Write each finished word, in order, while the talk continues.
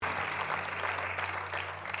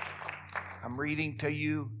I'm reading to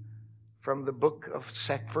you from the book of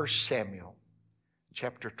 1 Samuel,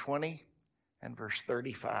 chapter 20 and verse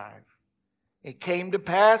 35. It came to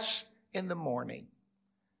pass in the morning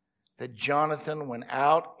that Jonathan went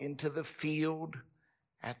out into the field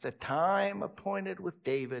at the time appointed with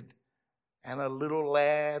David, and a little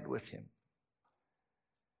lad with him.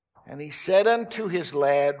 And he said unto his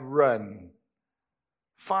lad, Run,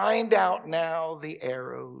 find out now the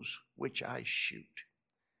arrows which I shoot.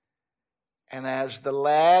 And as the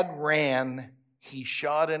lad ran, he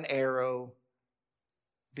shot an arrow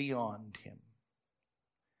beyond him.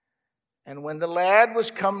 And when the lad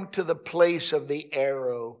was come to the place of the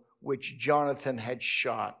arrow which Jonathan had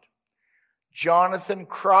shot, Jonathan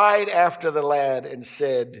cried after the lad and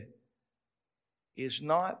said, Is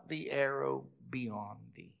not the arrow beyond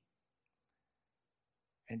thee?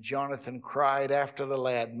 And Jonathan cried after the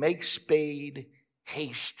lad, Make speed,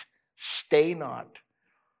 haste, stay not.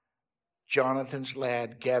 Jonathan's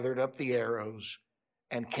lad gathered up the arrows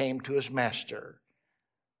and came to his master.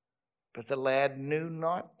 But the lad knew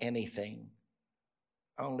not anything.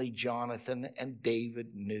 Only Jonathan and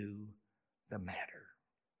David knew the matter.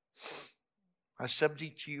 My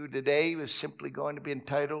subject to you today is simply going to be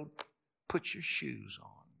entitled, Put Your Shoes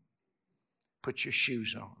On. Put your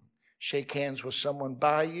shoes on. Shake hands with someone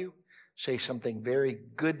by you. Say something very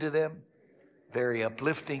good to them, very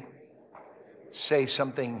uplifting. Say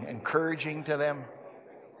something encouraging to them.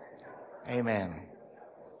 Amen.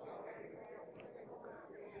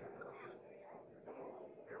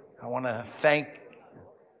 I want to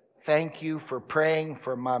thank you for praying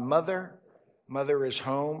for my mother. Mother is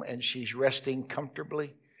home and she's resting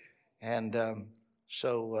comfortably. And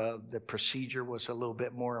so the procedure was a little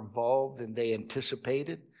bit more involved than they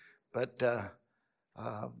anticipated. But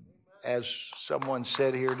as someone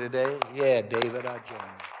said here today, yeah, David, I join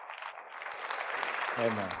you.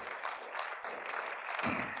 Amen.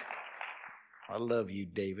 I love you,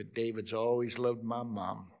 David. David's always loved my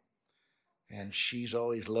mom, and she's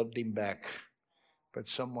always loved him back. But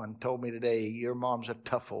someone told me today, your mom's a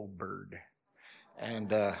tough old bird,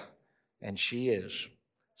 and she is.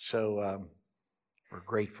 So we're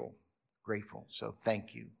grateful. So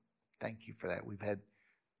thank you for that. We've had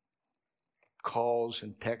calls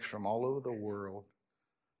and texts from all over the world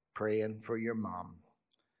praying for your mom.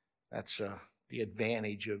 That's the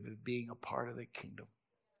advantage of being a part of the kingdom.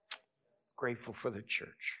 Grateful for the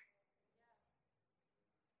church.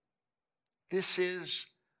 This is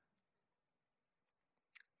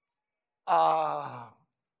an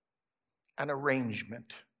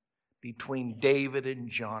arrangement between David and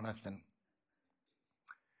Jonathan.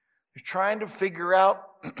 They're trying to figure out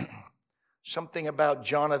something about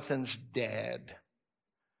Jonathan's dad.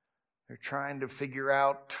 They're trying to figure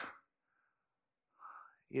out,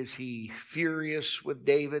 is he furious with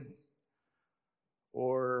David,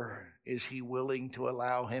 or is he willing to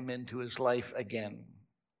allow him into his life again?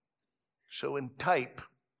 So in type,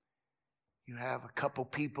 you have a couple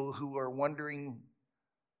people who are wondering,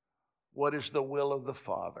 what is the will of the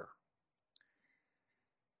Father?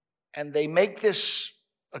 And they make this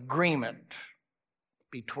agreement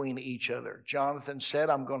between each other. Jonathan said,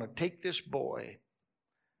 I'm going to take this boy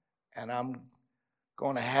and I'm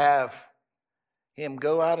going to have him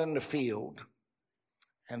go out in the field,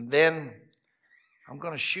 and then I'm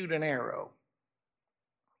going to shoot an arrow,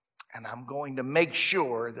 and I'm going to make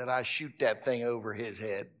sure that I shoot that thing over his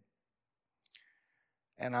head.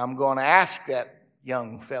 And I'm going to ask that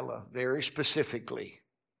young fella very specifically,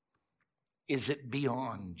 is it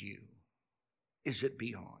beyond you? Is it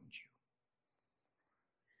beyond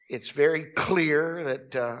you? It's very clear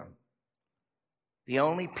that the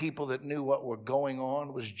only people that knew what were going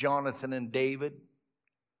on was Jonathan and David.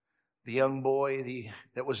 The young boy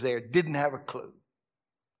that was there didn't have a clue.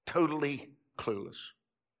 Totally clueless.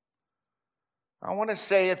 I want to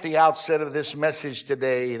say at the outset of this message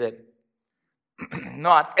today that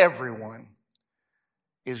not everyone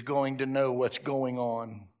is going to know what's going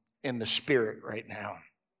on in the spirit right now.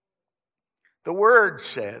 The word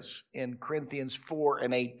says in Corinthians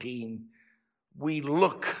 4:18, we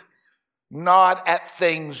look not at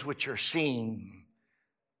things which are seen,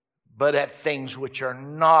 but at things which are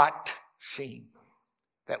not seen.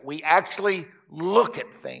 That we actually look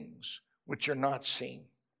at things which are not seen.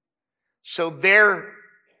 So there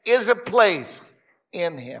is a place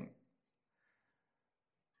in him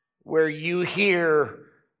where you hear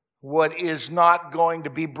what is not going to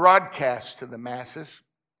be broadcast to the masses.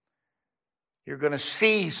 You're going to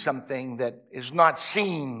see something that is not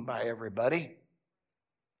seen by everybody.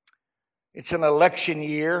 It's an election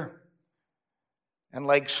year, and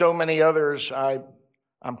like so many others,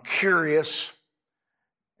 I'm curious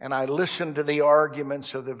and I listened to the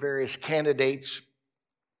arguments of the various candidates,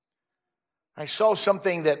 I saw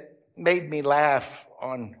something that made me laugh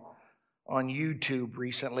on YouTube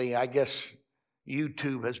recently. I guess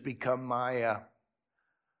YouTube has become my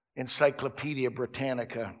Encyclopedia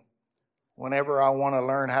Britannica. Whenever I want to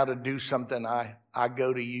learn how to do something, I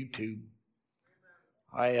go to YouTube.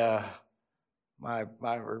 My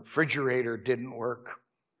refrigerator didn't work,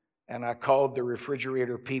 and I called the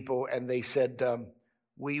refrigerator people, and they said,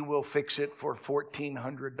 we will fix it for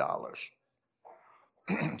 $1,400.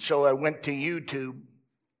 So I went to YouTube,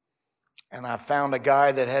 and I found a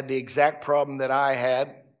guy that had the exact problem that I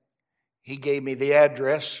had. He gave me the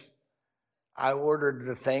address. I ordered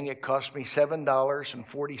the thing. It cost me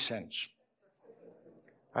 $7.40.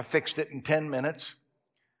 I fixed it in 10 minutes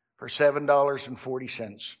for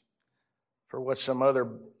 $7.40 for what some other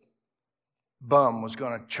bum was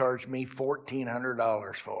going to charge me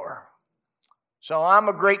 $1,400 for. So I'm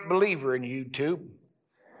a great believer in YouTube.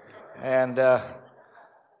 And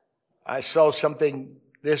I saw something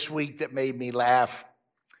this week that made me laugh.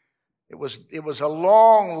 It was a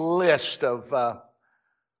long list of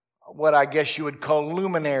what I guess you would call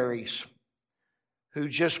luminaries who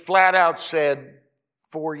just flat out said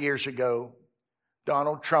 4 years ago,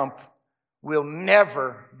 Donald Trump will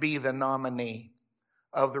never be the nominee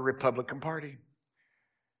of the Republican Party.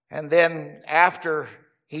 And then after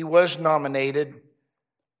he was nominated,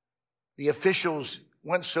 the officials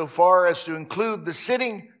went so far as to include the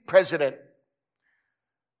sitting president,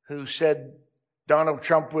 who said Donald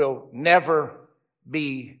Trump will never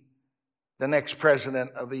be the next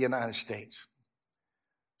president of the United States.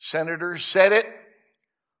 Senators said it.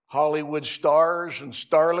 Hollywood stars and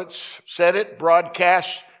starlets said it.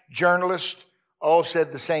 Broadcast journalists all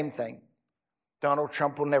said the same thing. Donald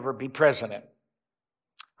Trump will never be president.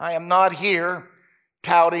 I am not here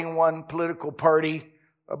touting one political party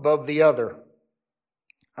above the other.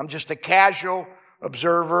 I'm just a casual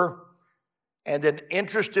observer and an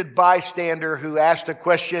interested bystander who asked a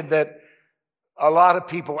question that a lot of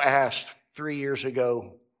people asked 3 years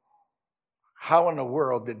ago. How in the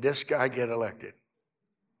world did this guy get elected?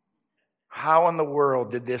 How in the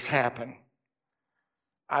world did this happen?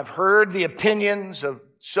 I've heard the opinions of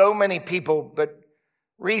so many people, but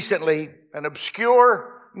recently an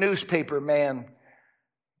obscure newspaper man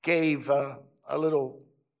gave a little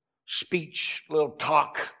speech, a little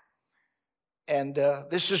talk, and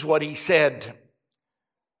this is what he said.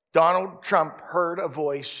 Donald Trump heard a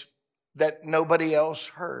voice that nobody else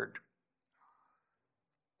heard.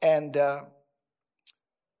 And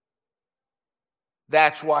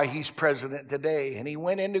that's why he's president today. And he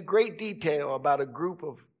went into great detail about a group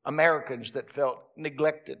of Americans that felt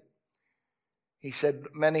neglected. He said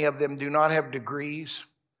many of them do not have degrees.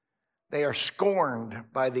 They are scorned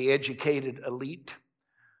by the educated elite,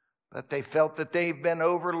 but they felt that they've been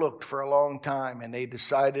overlooked for a long time, and they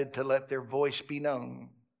decided to let their voice be known.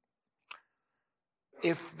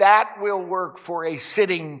 If that will work for a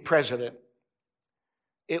sitting president,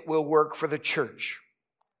 it will work for the church.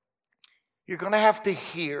 You're going to have to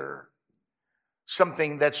hear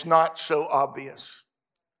something that's not so obvious.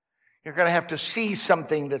 You're going to have to see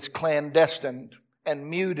something that's clandestine and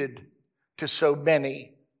muted to so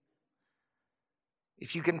many.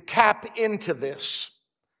 If you can tap into this,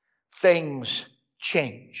 things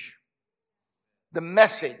change. The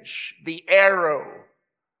message, the arrow,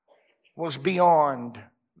 was beyond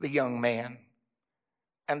the young man.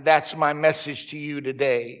 And that's my message to you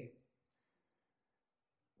today.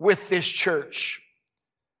 With this church,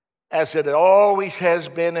 as it always has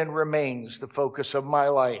been and remains the focus of my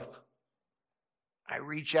life, I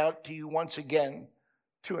reach out to you once again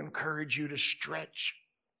to encourage you to stretch.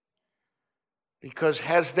 Because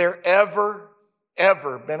has there ever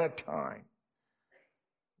been a time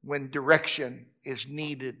when direction is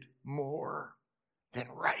needed more than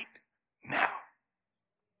right now?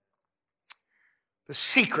 The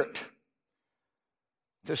secret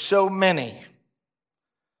to so many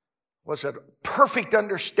was a perfect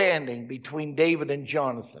understanding between David and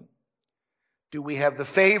Jonathan. Do we have the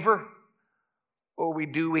favor or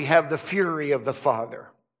do we have the fury of the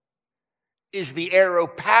Father? Is the arrow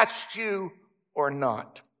past you or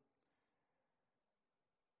not?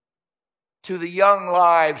 To the young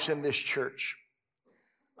lives in this church,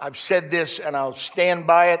 I've said this and I'll stand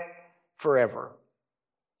by it forever.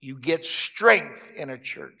 You get strength in a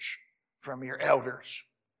church from your elders,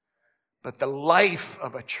 but the life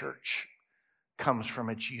of a church comes from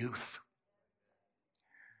its youth.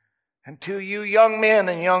 And to you young men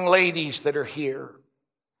and young ladies that are here,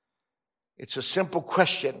 it's a simple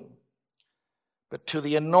question, but to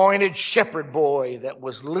the anointed shepherd boy that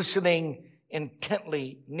was listening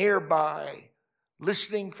intently nearby,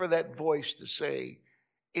 listening for that voice to say,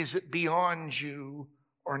 is it beyond you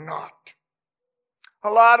or not? A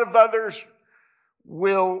lot of others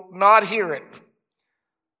will not hear it.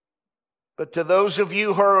 But to those of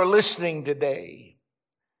you who are listening today,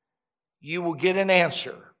 you will get an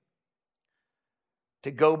answer.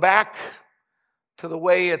 To go back to the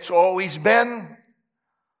way it's always been,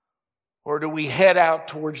 or do we head out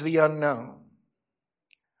towards the unknown?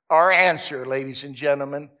 Our answer, ladies and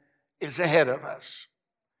gentlemen, is ahead of us.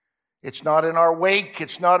 It's not in our wake.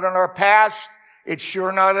 It's not in our past. It's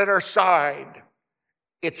sure not at our side.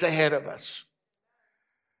 It's ahead of us.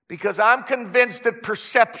 Because I'm convinced that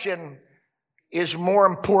perception is more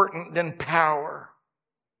important than power.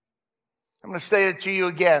 I'm going to say it to you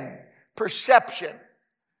again. Perception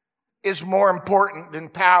is more important than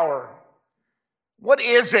power. What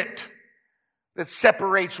is it that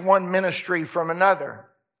separates one ministry from another?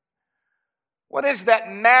 What is that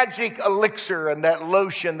magic elixir and that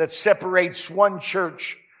lotion that separates one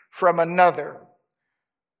church from another?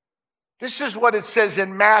 This is what it says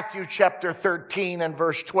in Matthew chapter 13 and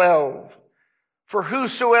verse 12. For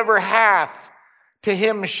whosoever hath, to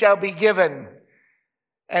him shall be given,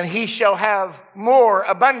 and he shall have more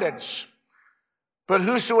abundance. But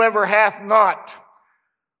whosoever hath not,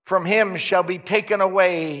 from him shall be taken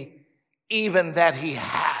away even that he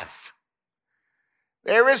hath.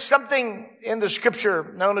 There is something in the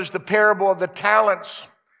scripture known as the parable of the talents,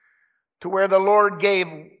 to where the Lord gave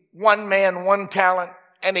one man 1 talent,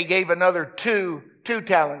 and he gave another two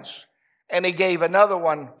talents, and he gave another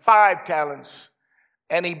one 5 talents.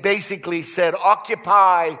 And he basically said,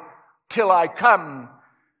 occupy till I come.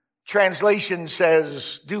 Translation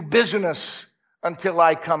says, do business until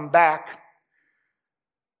I come back.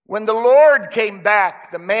 When the Lord came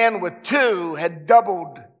back, the man with 2 had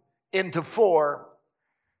doubled into 4.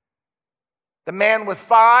 The man with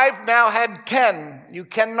 5 now had 10. You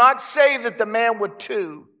cannot say that the man with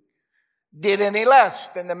 2 did any less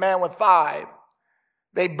than the man with 5.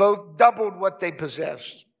 They both doubled what they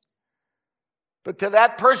possessed. But to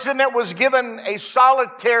that person that was given a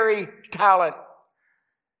solitary talent,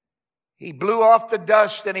 he blew off the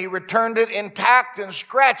dust and he returned it intact and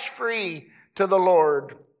scratch-free to the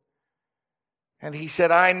Lord. And he said,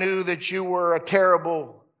 I knew that you were a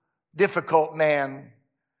terrible, difficult man,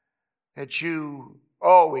 that you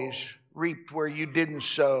always reaped where you didn't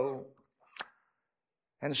sow.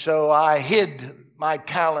 And so I hid my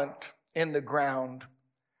talent in the ground,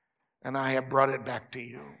 and I have brought it back to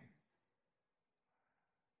you.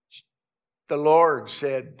 The Lord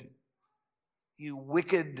said, you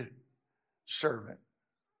wicked servant,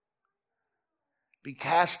 be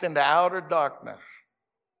cast into outer darkness.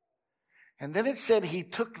 And then it said he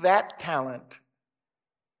took that talent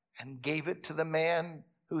and gave it to the man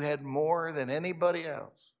who had more than anybody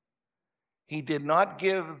else. He did not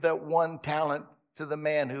give that 1 talent to the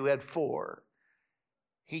man who had 4.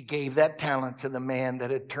 He gave that talent to the man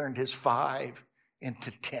that had turned his 5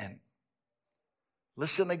 into 10.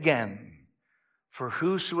 Listen again. For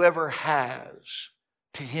whosoever has,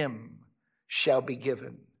 to him shall be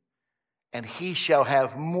given, and he shall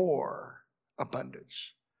have more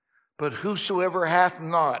abundance. But whosoever hath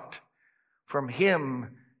not, from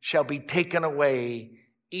him shall be taken away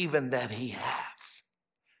even that he hath.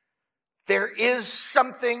 There is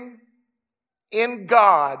something in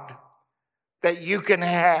God that you can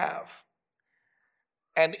have.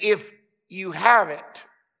 And if you have it,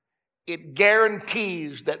 it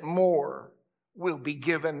guarantees that more will be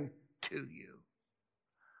given to you.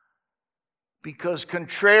 Because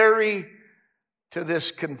contrary to this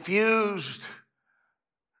confused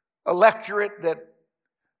electorate that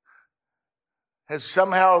has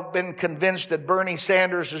somehow been convinced that Bernie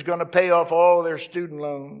Sanders is going to pay off all their student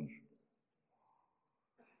loans,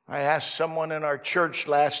 I asked someone in our church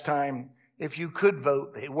last time if you could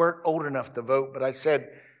vote. They weren't old enough to vote, but I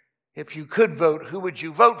said, if you could vote, who would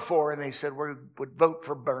you vote for? And they said, we would vote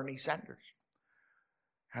for Bernie Sanders.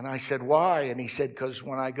 And I said, why? And he said, because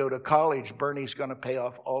when I go to college, Bernie's going to pay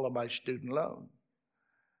off all of my student loan.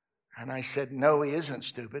 And I said, no, he isn't,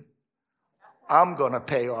 stupid. I'm going to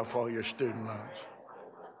pay off all your student loans.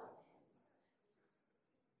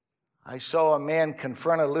 I saw a man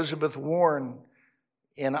confront Elizabeth Warren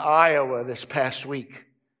in Iowa this past week.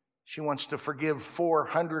 She wants to forgive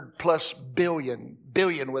 400 plus billion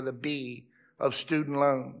with a B, of student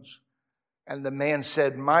loans. And the man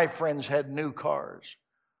said, my friends had new cars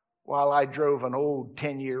while I drove an old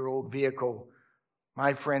 10-year-old vehicle.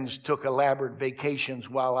 My friends took elaborate vacations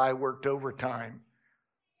while I worked overtime.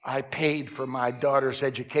 I paid for my daughter's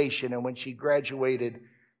education, and when she graduated,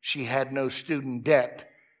 she had no student debt.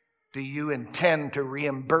 do you intend to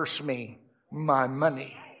reimburse me my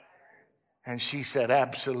money? And she said,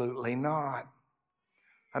 absolutely not.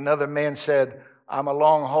 Another man said, I'm a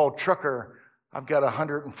long-haul trucker. I've got a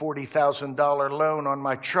 $140,000 loan on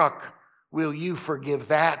my truck. Will you forgive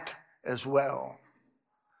that as well?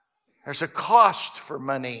 There's a cost for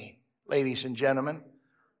money, ladies and gentlemen.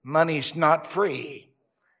 Money's not free.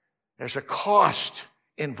 There's a cost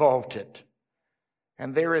involved in it.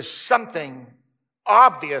 And there is something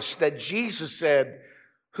obvious that Jesus said,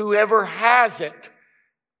 whoever has it,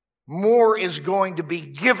 more is going to be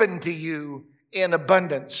given to you in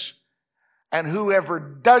abundance. And whoever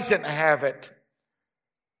doesn't have it,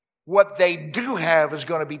 what they do have is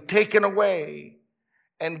going to be taken away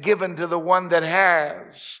and given to the one that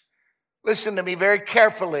has. Listen to me very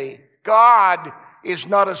carefully. God is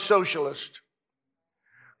not a socialist.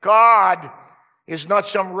 God is not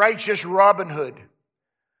some righteous Robin Hood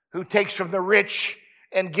who takes from the rich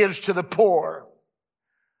and gives to the poor.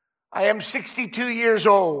 I am 62 years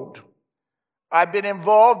old. I've been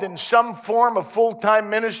involved in some form of full-time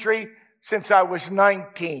ministry since I was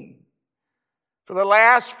 19. For the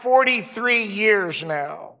last 43 years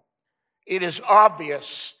now, it is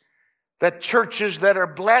obvious that churches that are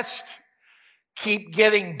blessed keep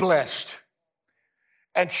getting blessed.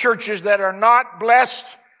 And churches that are not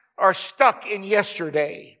blessed are stuck in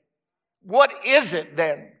yesterday. What is it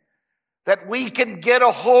then that we can get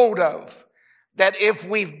a hold of that if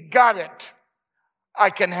we've got it, I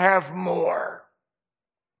can have more?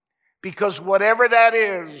 Because whatever that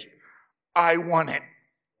is, I want it.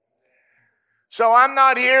 So I'm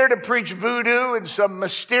not here to preach voodoo and some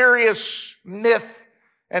mysterious myth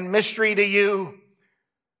and mystery to you.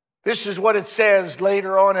 This is what it says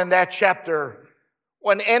later on in that chapter.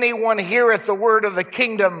 When anyone heareth the word of the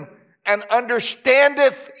kingdom and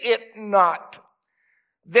understandeth it not,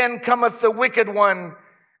 then cometh the wicked one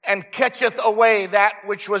and catcheth away that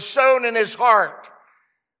which was sown in his heart.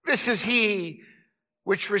 This is he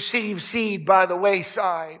which receives seed by the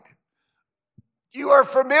wayside. You are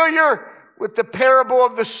familiar with the parable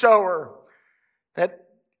of the sower, that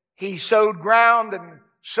he sowed ground and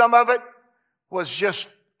some of it was just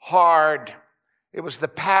hard. It was the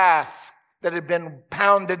path that had been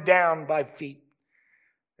pounded down by feet.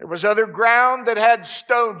 There was other ground that had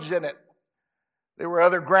stones in it. There were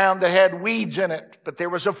other ground that had weeds in it. But there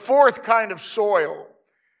was a fourth kind of soil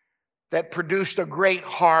that produced a great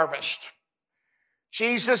harvest.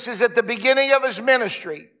 Jesus is at the beginning of his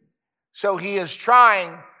ministry, so he is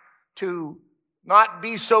trying to not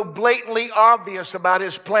be so blatantly obvious about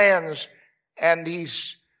his plans, and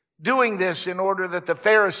he's doing this in order that the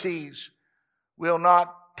Pharisees will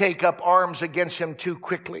not take up arms against him too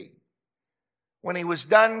quickly. When he was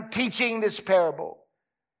done teaching this parable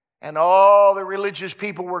and all the religious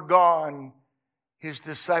people were gone, his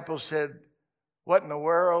disciples said, "What in the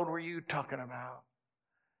world were you talking about?"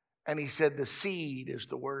 And he said, the seed is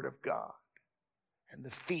the word of God and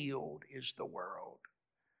the field is the world.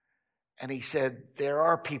 And he said, there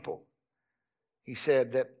are people, he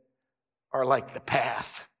said, that are like the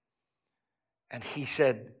path. And he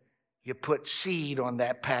said, you put seed on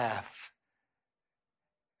that path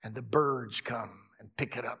and the birds come and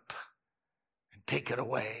pick it up and take it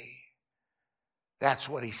away. That's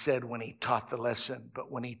what he said when he taught the lesson.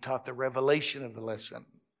 But when he taught the revelation of the lesson,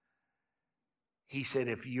 he said,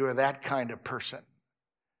 if you're that kind of person,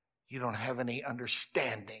 you don't have any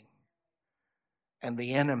understanding. And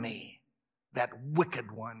the enemy, that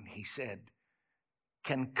wicked one, he said,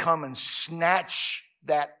 can come and snatch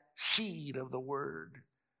that seed of the word,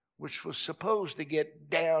 which was supposed to get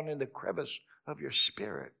down in the crevice of your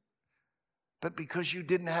spirit. But because you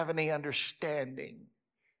didn't have any understanding,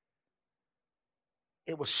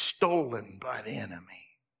 it was stolen by the enemy.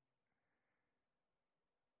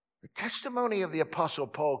 The testimony of the Apostle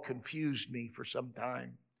Paul confused me for some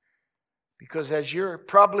time because, as you're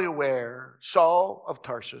probably aware, Saul of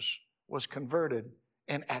Tarsus was converted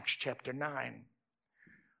in Acts chapter 9.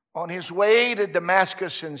 On his way to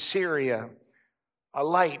Damascus in Syria, a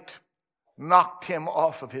light knocked him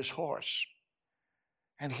off of his horse.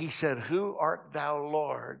 And he said, "Who art thou,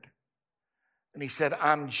 Lord?" And he said,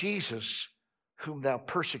 "I'm Jesus, whom thou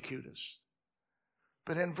persecutest."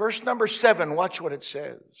 But in verse number 7, watch what it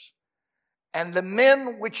says. And the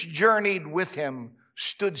men which journeyed with him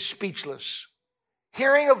stood speechless,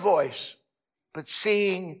 hearing a voice, but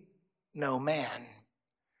seeing no man.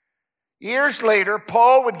 Years later,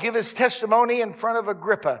 Paul would give his testimony in front of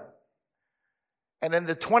Agrippa. And in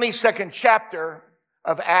the 22nd chapter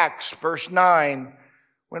of Acts, verse 9,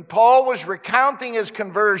 when Paul was recounting his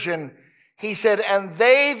conversion, he said, "And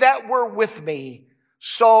they that were with me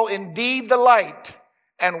saw indeed the light,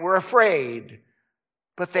 and were afraid,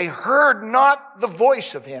 but they heard not the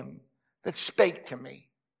voice of him that spake to me.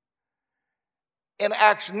 In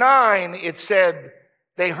Acts 9, it said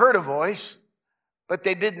they heard a voice, but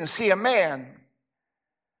they didn't see a man.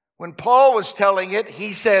 When Paul was telling it,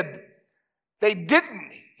 he said they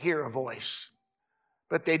didn't hear a voice,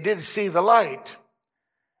 but they did see the light.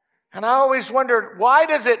 And I always wondered, why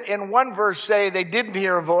does it in one verse say they didn't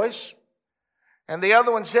hear a voice, and the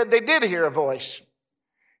other one said they did hear a voice?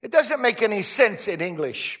 It doesn't make any sense in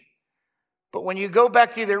English. But when you go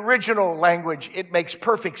back to the original language, it makes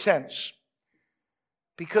perfect sense.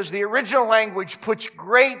 Because the original language puts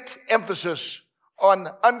great emphasis on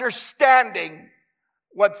understanding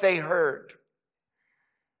what they heard.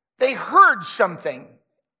 They heard something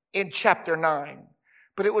in chapter 9,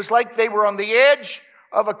 but it was like they were on the edge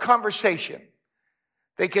of a conversation.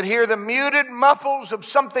 They could hear the muted muffles of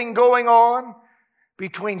something going on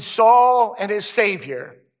between Saul and his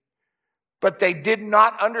Savior, but they did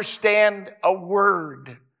not understand a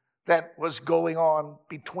word that was going on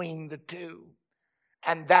between the two.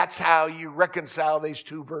 And that's how you reconcile these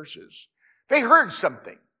two verses. They heard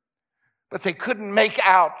something, but they couldn't make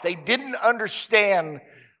out. They didn't understand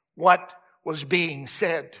what was being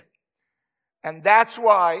said. And that's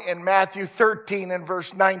why in Matthew 13 and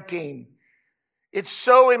verse 19, it's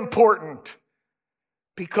so important,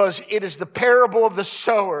 because it is the parable of the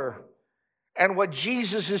sower. And what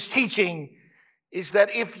Jesus is teaching is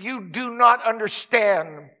that if you do not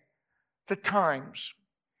understand the times,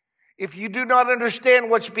 if you do not understand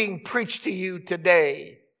what's being preached to you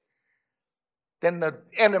today, then the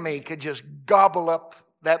enemy could just gobble up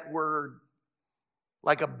that word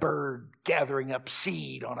like a bird gathering up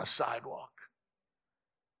seed on a sidewalk.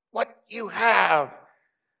 What you have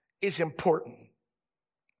is important,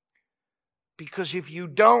 because if you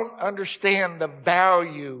don't understand the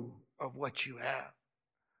value of what you have,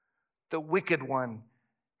 the wicked one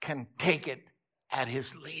can take it at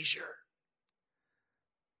his leisure.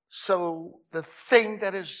 So the thing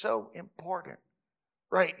that is so important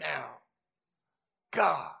right now,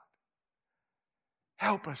 God,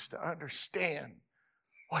 help us to understand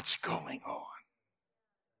what's going on.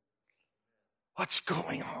 What's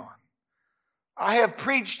going on? I have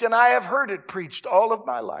preached and I have heard it preached all of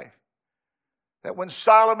my life that when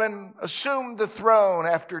Solomon assumed the throne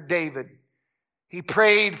after David, he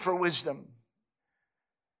prayed for wisdom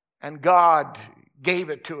and God gave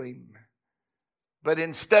it to him. But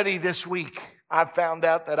in study this week, I found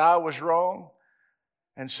out that I was wrong,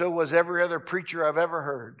 and so was every other preacher I've ever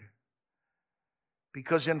heard.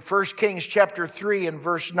 Because in 1 Kings chapter 3 and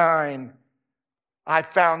verse 9, I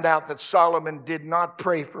found out that Solomon did not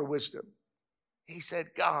pray for wisdom. He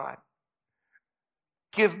said, God,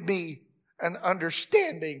 give me an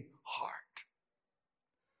understanding heart.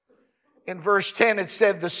 In verse 10, it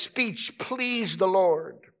said, the speech pleased the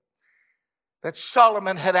Lord, that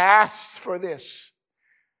Solomon had asked for this.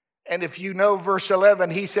 And if you know verse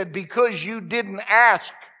 11, he said, because you didn't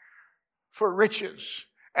ask for riches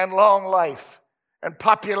and long life and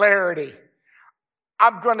popularity,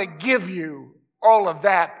 I'm going to give you all of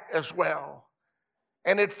that as well.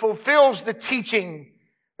 And it fulfills the teaching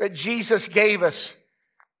that Jesus gave us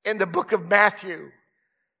in the book of Matthew.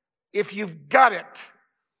 If you've got it,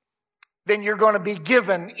 then you're going to be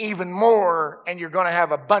given even more and you're going to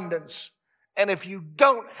have abundance. And if you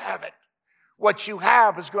don't have it, what you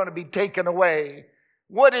have is going to be taken away.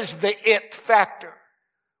 What is the it factor?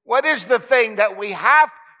 What is the thing that we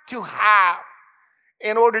have to have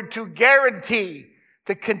in order to guarantee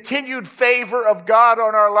the continued favor of God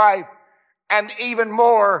on our life and even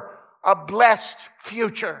more, a blessed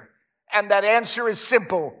future? And that answer is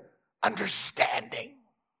simple: understanding.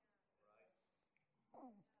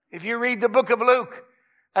 If you read the book of Luke,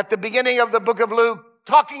 at the beginning of the book of Luke,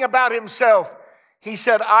 talking about himself, he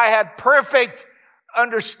said, I had perfect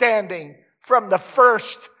understanding from the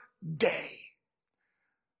first day.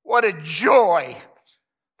 What a joy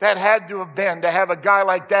that had to have been to have a guy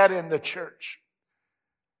like that in the church.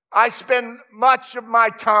 I spend much of my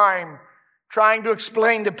time trying to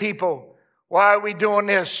explain to people, why are we doing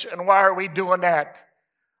this and why are we doing that?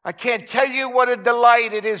 I can't tell you what a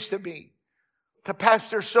delight it is to me to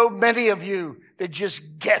pastor so many of you that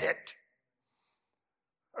just get it.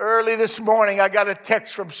 Early this morning, I got a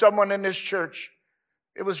text from someone in this church.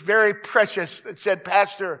 It was very precious. It said,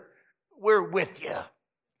 Pastor, we're with you.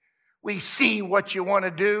 We see what you want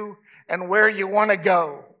to do and where you want to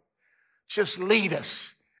go. Just lead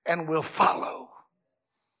us and we'll follow.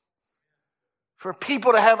 For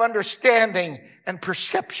people to have understanding and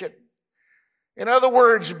perception. In other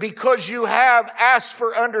words, because you have asked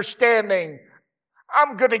for understanding,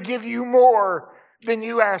 I'm going to give you more than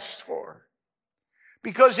you asked for.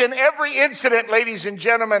 Because in every incident, ladies and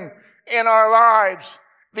gentlemen, in our lives,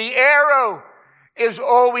 the arrow is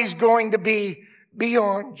always going to be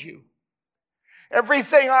beyond you.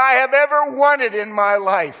 Everything I have ever wanted in my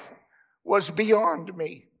life was beyond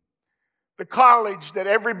me. The college that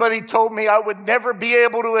everybody told me I would never be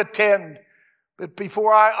able to attend. But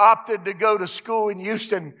before I opted to go to school in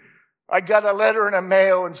Houston, I got a letter in the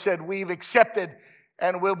mail and said, we've accepted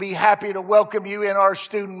and we'll be happy to welcome you in our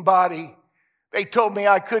student body. They told me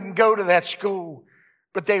I couldn't go to that school,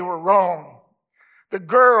 but they were wrong. The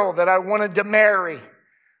girl that I wanted to marry,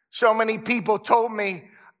 so many people told me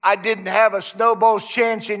I didn't have a snowball's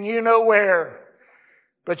chance in you know where,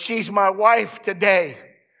 but she's my wife today.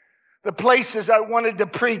 The places I wanted to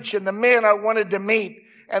preach and the men I wanted to meet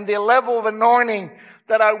and the level of anointing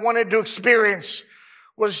that I wanted to experience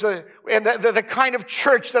was the kind of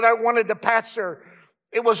church that I wanted to pastor.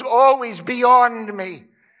 It was always beyond me.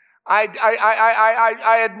 I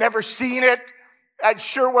had never seen it. It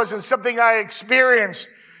sure wasn't something I experienced.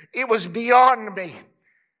 It was beyond me.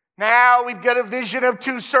 Now we've got a vision of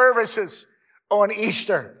 2 services on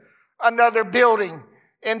Easter. Another building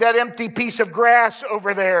and that empty piece of grass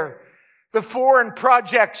over there. The foreign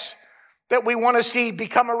projects that we want to see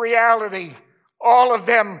become a reality. All of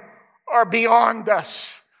them are beyond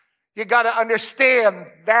us. You got to understand,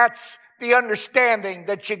 that's the understanding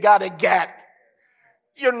that you got to get.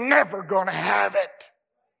 You're never going to have it.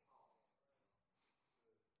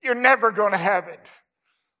 You're never going to have it.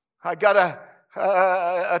 I got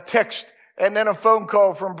a text and then a phone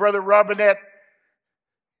call from Brother Robinette.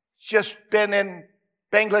 Just been in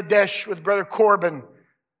Bangladesh with Brother Corbin.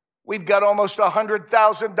 We've got almost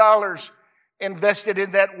 $100,000 invested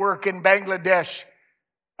in that work in Bangladesh.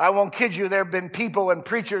 I won't kid you, there have been people and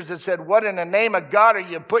preachers that said, what in the name of God are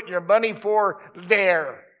you putting your money for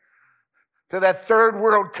there? To that third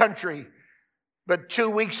world country. But 2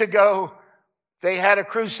 weeks ago, they had a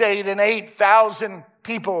crusade and 8,000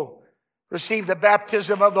 people received the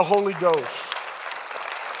baptism of the Holy Ghost.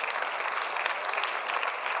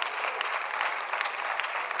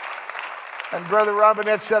 And Brother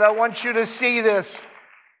Robinette said, I want you to see this.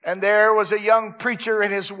 And there was a young preacher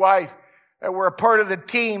and his wife that were a part of the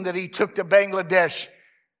team that he took to Bangladesh.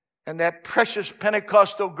 And that precious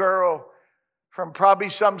Pentecostal girl from probably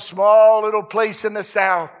some small little place in the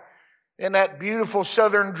South, in that beautiful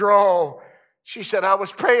Southern drawl, she said, I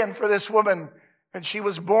was praying for this woman, and she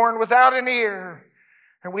was born without an ear.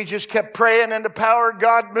 And we just kept praying, and the power of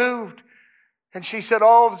God moved. And she said,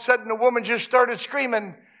 all of a sudden, the woman just started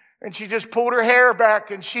screaming, and she just pulled her hair back,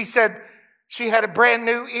 and she said she had a brand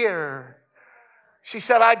new ear. She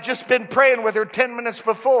said, I'd just been praying with her 10 minutes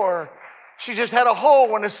before. She just had a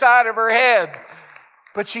hole in the side of her head.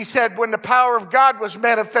 But she said, when the power of God was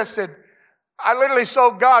manifested, I literally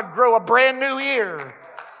saw God grow a brand new ear.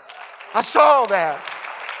 I saw that.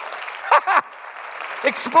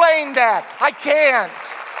 Explain that. I can't.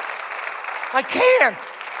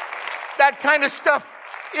 That kind of stuff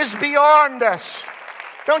is beyond us.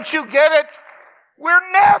 Don't you get it?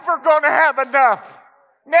 We're never going to have enough.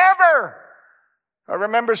 Never. I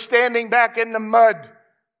remember standing back in the mud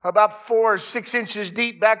about 4 or 6 inches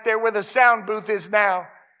deep back there where the sound booth is now.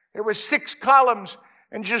 There were 6 columns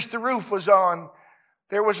and just the roof was on.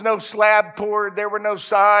 There was no slab poured. There were no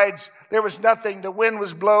sides. There was nothing. The wind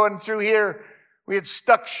was blowing through here. We had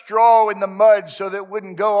stuck straw in the mud so that it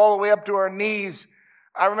wouldn't go all the way up to our knees.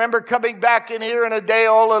 I remember coming back in here in a day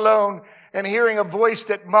all alone and hearing a voice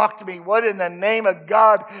that mocked me. What in the name of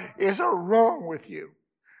God is wrong with you?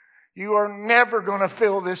 You are never going to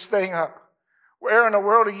fill this thing up. Where in the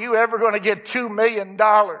world are you ever going to get $2 million?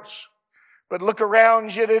 But look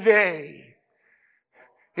around you today.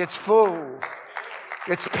 It's full.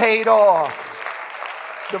 It's paid off.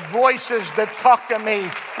 The voices that talked to me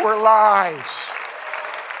were lies.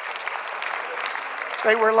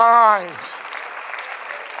 They were lies.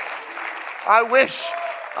 I wish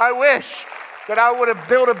that I would have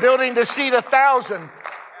built a building to seat 1,000.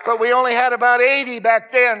 But we only had about 80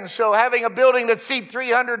 back then. So having a building that seat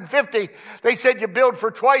 350, they said you build for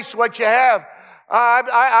twice what you have.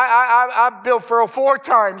 I built for 4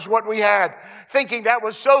 times what we had, thinking that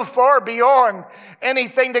was so far beyond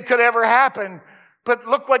anything that could ever happen. But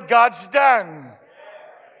look what God's done.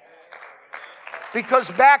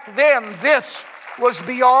 Because back then, this was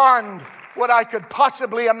beyond what I could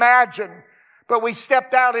possibly imagine. But we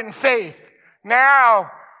stepped out in faith.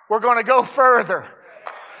 Now we're going to go further.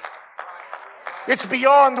 It's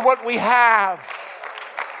beyond what we have.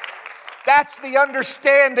 That's the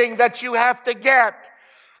understanding that you have to get.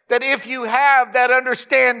 That if you have that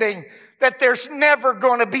understanding, that there's never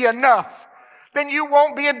going to be enough. then you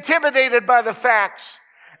won't be intimidated by the facts.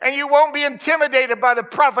 And you won't be intimidated by the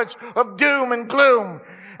prophets of doom and gloom.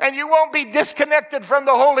 And you won't be disconnected from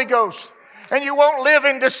the Holy Ghost. And you won't live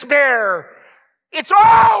in despair. It's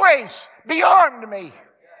always beyond me.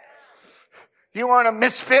 You aren't a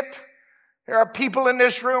misfit. There are people in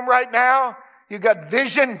this room right now. You got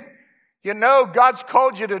vision. You know God's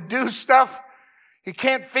called you to do stuff. You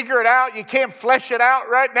can't figure it out. You can't flesh it out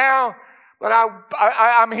right now. But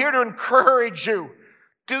I'm here to encourage you.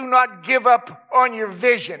 Do not give up on your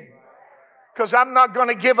vision. Because I'm not going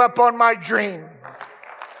to give up on my dream.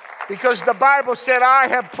 Because the Bible said, I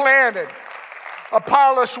have planted,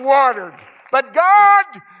 Apollos watered, but God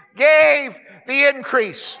gave the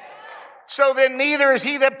increase. So then neither is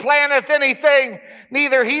he that planteth anything,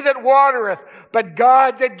 neither he that watereth, but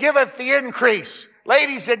God that giveth the increase.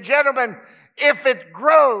 Ladies and gentlemen, if it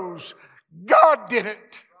grows, God did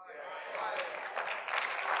it.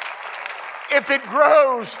 If it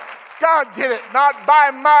grows, God did it. Not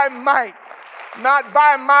by my might, not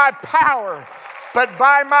by my power, but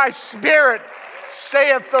by my Spirit,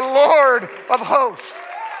 saith the Lord of hosts.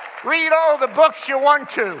 Read all the books you want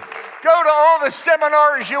to. Go to all the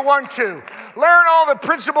seminars you want to. Learn all the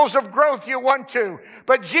principles of growth you want to.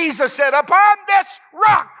 But Jesus said, upon this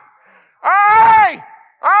rock,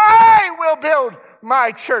 I will build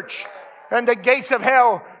my church, and the gates of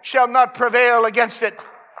hell shall not prevail against it.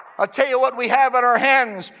 I'll tell you what we have in our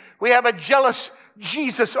hands. We have a jealous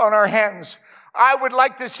Jesus on our hands. I would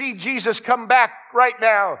like to see Jesus come back right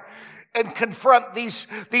now and confront these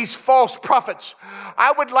false prophets.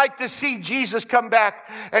 I would like to see Jesus come back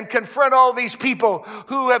and confront all these people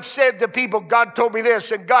who have said to people, God told me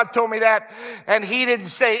this and God told me that, and he didn't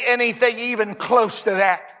say anything even close to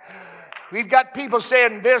that. We've got people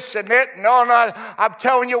saying this and that. No, I'm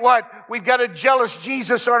telling you what, we've got a jealous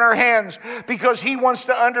Jesus on our hands because he wants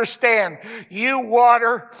to understand. You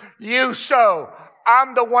water, you sow.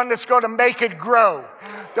 I'm the one that's going to make it grow.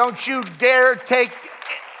 Don't you dare take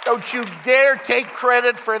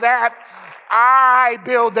credit for that. I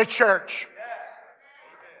build the church.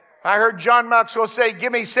 I heard John Maxwell say,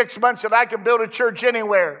 give me 6 months and I can build a church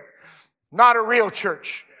anywhere. Not a real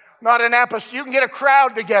church. Not an apostolic. You can get a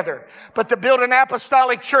crowd together, but to build an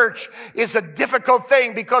apostolic church is a difficult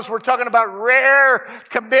thing because we're talking about rare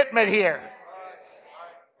commitment here.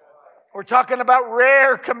 We're talking about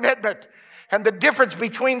rare commitment. And the difference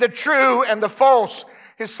between the true and the false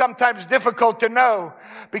is sometimes difficult to know,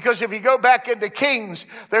 because if you go back into Kings,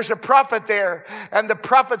 there's a prophet there, and the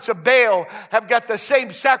prophets of Baal have got the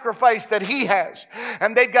same sacrifice that he has,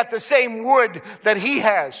 and they've got the same wood that he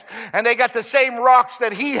has, and they got the same rocks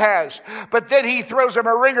that he has. But then he throws them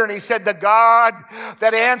a ringer and he said, the God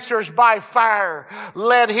that answers by fire,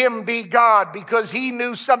 let him be God, because he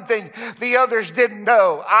knew something the others didn't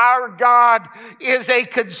know. Our God is a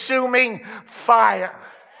consuming fire.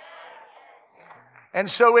 And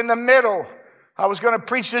so in the middle, I was going to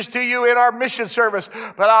preach this to you in our mission service,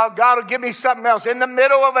 but God will give me something else. In the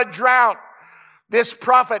middle of a drought, this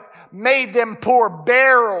prophet made them pour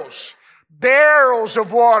barrels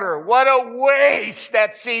of water. What a waste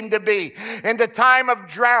that seemed to be in the time of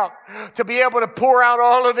drought, to be able to pour out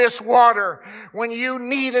all of this water when you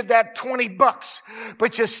needed that $20,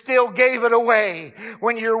 but you still gave it away.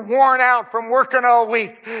 When you're worn out from working all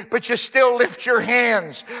week, but you still lift your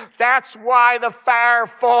hands. That's why the fire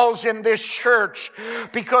falls in this church,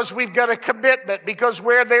 because we've got a commitment, because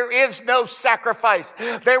where there is no sacrifice,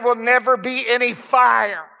 there will never be any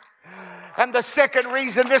fire. And the second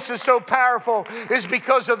reason this is so powerful is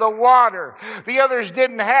because of the water. The others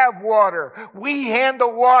didn't have water. We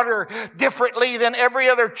handle water differently than every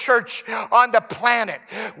other church on the planet.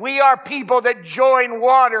 We are people that join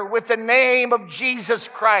water with the name of Jesus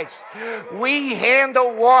Christ. We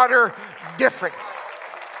handle water different.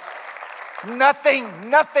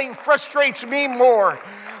 Nothing frustrates me more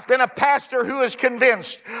than a pastor who is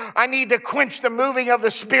convinced I need to quench the moving of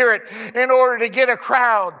the Spirit in order to get a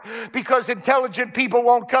crowd, because intelligent people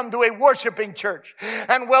won't come to a worshiping church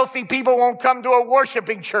and wealthy people won't come to a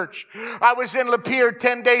worshiping church. I was in Lapeer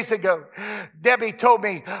 10 days ago. Debbie told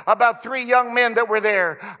me about 3 young men that were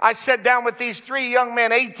there. I sat down with these 3 young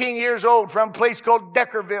men, 18 years old, from a place called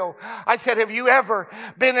Deckerville. I said, have you ever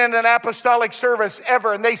been in an apostolic service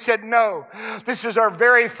ever? And they said, no. This is our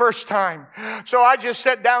very first time. So I just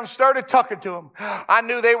sat down, started talking to them. I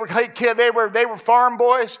knew they were farm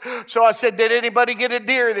boys. So I said, did anybody get a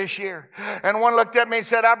deer this year? And one looked at me and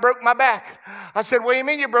said, I broke my back. I said, what do you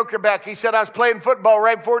mean you broke your back? He said, I was playing football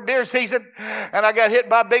right before deer season, and I got hit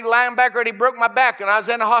by a big linebacker and he broke my back and I was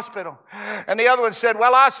in the hospital. And the other one said,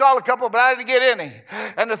 well, I saw a couple, but I didn't get any.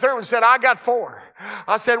 And the third one said, I got 4.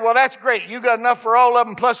 I said, well, that's great. You got enough for all of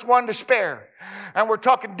them plus one to spare. And we're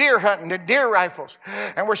talking deer hunting and deer rifles.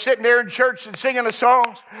 And we're sitting there in church and singing the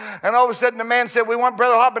songs. And all of a sudden the man said, we want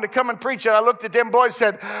Brother Hoffman to come and preach. And I looked at them boys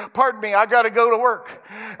and said, pardon me, I got to go to work.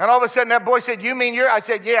 And all of a sudden that boy said, you mean I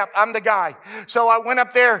said, yeah, I'm the guy. So I went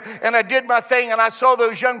up there and I did my thing and I saw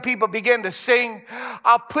those young people begin to sing.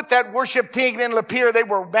 I'll put that worship team in Lapeer. They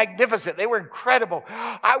were magnificent. They were incredible.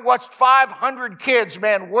 I watched 500 kids,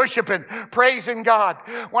 man, worshiping, praising God.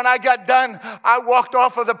 When I got done, I walked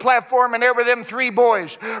off of the platform and there were them 3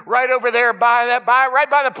 boys right over there right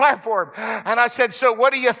by the platform. And I said, so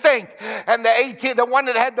what do you think? And the one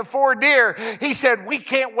that had the 4 deer, he said, we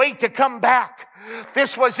can't wait to come back.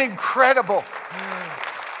 This was incredible.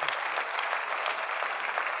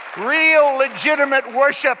 Real legitimate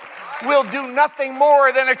worship will do nothing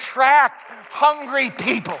more than attract hungry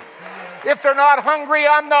people. If they're not hungry,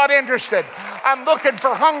 I'm not interested. I'm looking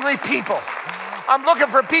for hungry people. I'm looking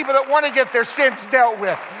for people that want to get their sins dealt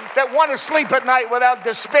with, that want to sleep at night without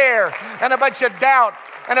despair and a bunch of doubt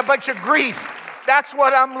and a bunch of grief. That's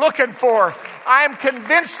what I'm looking for. I'm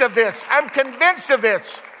convinced of this. I'm convinced of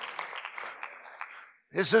this.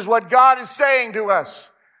 This is what God is saying to us.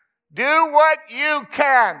 Do what you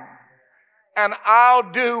can, and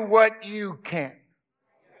I'll do what you can.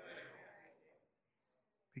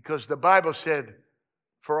 Because the Bible said,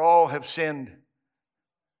 for all have sinned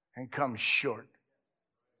and come short.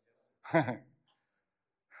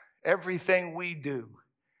 Everything we do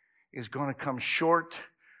is going to come short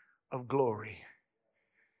of glory.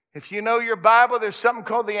 If you know your Bible, there's something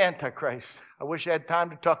called the Antichrist. I wish I had time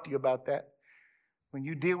to talk to you about that. When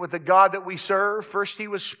you deal with the God that we serve, first he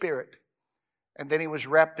was spirit, and then he was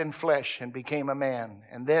wrapped in flesh and became a man,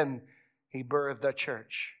 and then he birthed the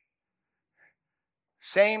church.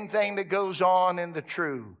 Same thing that goes on in the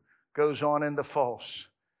true goes on in the false,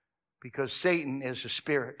 because Satan is a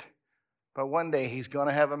spirit. But one day he's going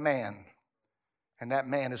to have a man, and that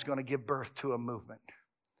man is going to give birth to a movement.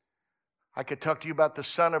 I could talk to you about the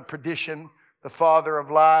son of perdition, the father of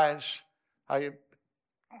lies. I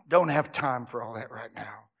don't have time for all that right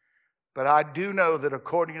now. But I do know that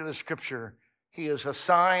according to the scripture, he is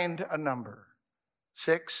assigned a number.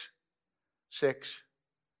 6, 6,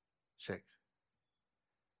 6.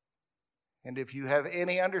 And if you have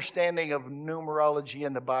any understanding of numerology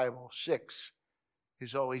in the Bible, 6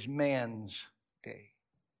 is always man's day.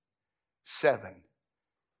 7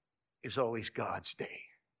 is always God's day.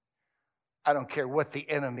 I don't care what the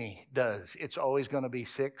enemy does. It's always going to be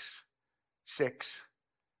 6, 6,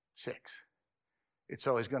 6. It's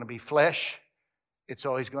always going to be flesh. It's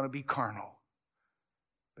always going to be carnal.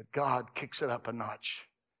 But God kicks it up a notch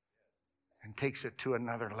and takes it to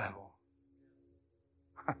another level.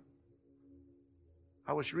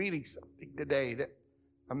 I was reading something today that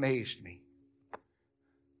amazed me.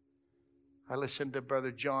 I listened to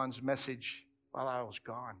Brother John's message while I was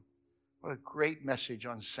gone. What a great message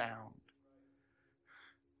on sound.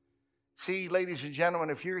 See, ladies and gentlemen,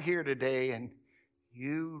 if you're here today and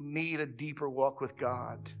you need a deeper walk with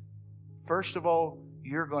God, first of all,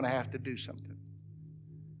 you're going to have to do something.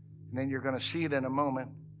 And then you're going to see it in a moment.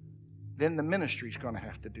 Then the ministry's going to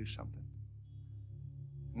have to do something.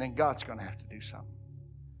 And then God's going to have to do something.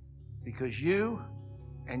 Because you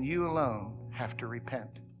and you alone have to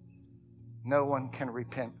repent. No one can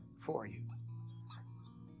repent for you.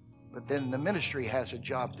 But then the ministry has a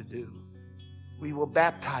job to do. We will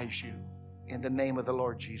baptize you in the name of the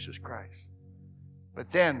Lord Jesus Christ. But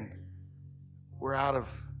then we're out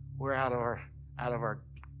of our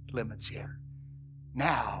limits here.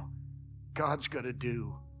 Now God's going to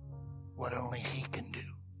do what only he can do.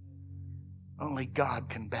 Only God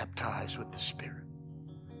can baptize with the Spirit.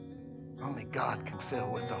 Only God can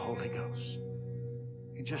fill with the Holy Ghost.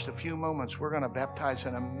 In just a few moments, we're going to baptize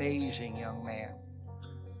an amazing young man.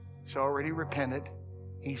 He's already repented.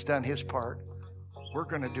 He's done his part. We're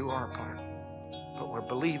going to do our part. But we're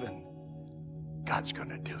believing God's going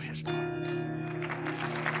to do his part.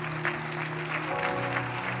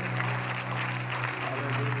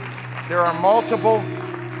 There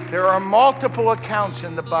are multiple accounts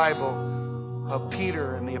in the Bible of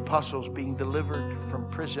Peter and the apostles being delivered from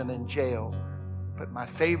prison and jail. But my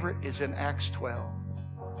favorite is in Acts 12.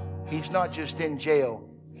 He's not just in jail,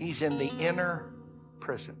 he's in the inner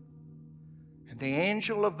prison. And the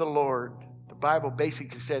angel of the Lord, the Bible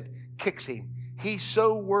basically said, kicks him. He's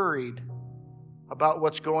so worried about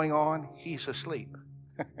what's going on, he's asleep.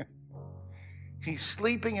 He's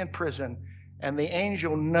sleeping in prison, and the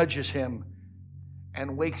angel nudges him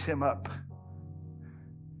and wakes him up.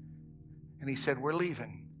 And he said, we're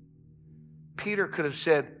leaving. Peter could have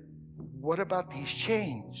said, what about these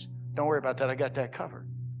chains? Don't worry about that. I got that covered.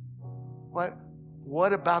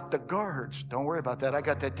 What about the guards? Don't worry about that. I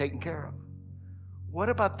got that taken care of. What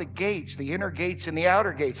about the gates, the inner gates and the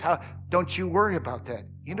outer gates? How? Don't you worry about that.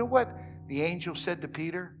 You know what the angel said to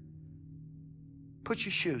Peter? Put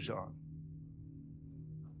your shoes on.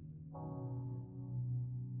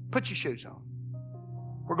 Put your shoes on.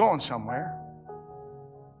 We're going somewhere.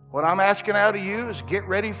 What I'm asking out of you is get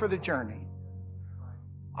ready for the journey.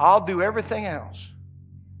 I'll do everything else.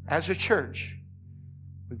 As a church,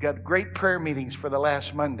 we've got great prayer meetings for the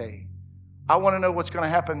last Monday. I want to know what's going to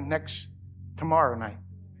happen tomorrow night.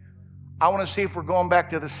 I want to see if we're going back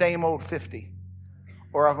to the same old 50,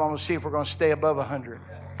 or I want to see if we're going to stay above 100.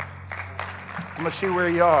 I'm going to see where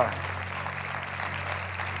you are.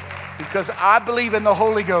 Because I believe in the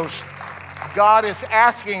Holy Ghost. God is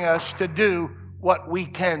asking us to do what we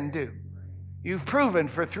can do. You've proven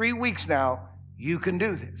for 3 weeks now you can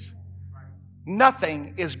do this.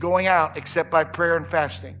 Nothing is going out except by prayer and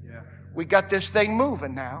fasting. We got this thing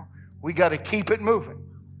moving now. We got to keep it moving.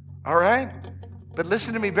 All right? But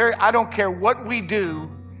listen to me I don't care what we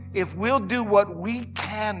do. If we'll do what we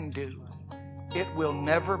can do, it will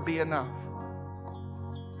never be enough.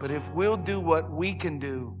 But if we'll do what we can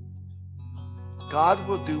do, God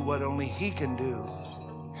will do what only He can do,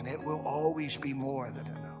 and it will always be more than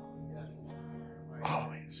enough.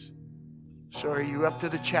 Always. So are you up to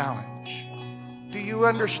the challenge? Do you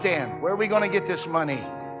understand? Where are we going to get this money?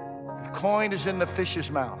 The coin is in the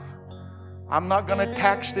fish's mouth. I'm not going to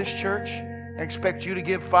tax this church and expect you to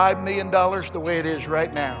give $5 million the way it is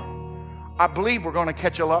right now. I believe we're going to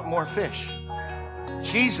catch a lot more fish.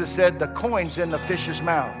 Jesus said the coin's in the fish's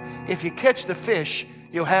mouth. If you catch the fish,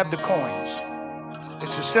 you'll have the coins.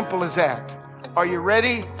 It's as simple as that. Are you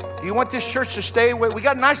ready? Do you want this church to stay away? We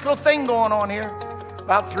got a nice little thing going on here.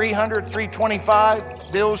 About 300,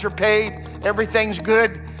 325. Bills are paid. Everything's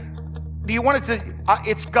good. Do you want it to?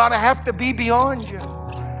 It's got to have to be beyond you.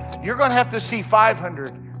 You're going to have to see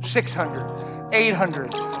 500, 600,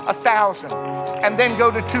 800, 1,000, and then go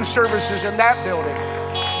to 2 services in that building.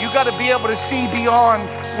 You got to be able to see beyond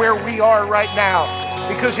where we are right now.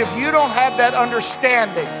 Because if you don't have that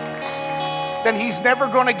understanding, then He's never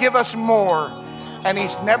going to give us more. And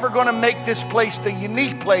He's never going to make this place the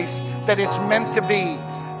unique place that it's meant to be.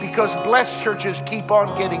 Because blessed churches keep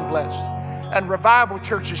on getting blessed. And revival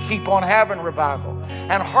churches keep on having revival.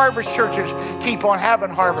 And harvest churches keep on having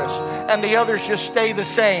harvest. And the others just stay the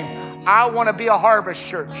same. I want to be a harvest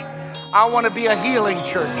church. I want to be a healing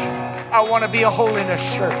church. I want to be a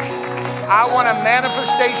holiness church. I want a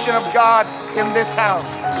manifestation of God in this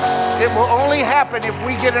house. It will only happen if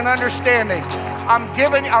we get an understanding. I'm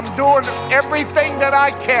doing everything that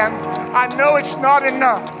I can. I know it's not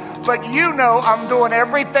enough, but you know I'm doing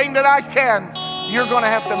everything that I can. You're going to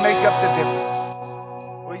have to make up the difference.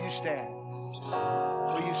 Will you stand?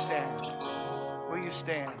 Will you stand? Will you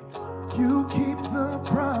stand? You keep the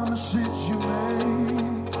promises you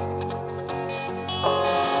made.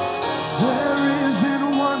 There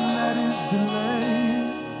isn't one that is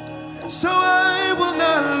delayed. So I will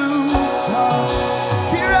not lose heart.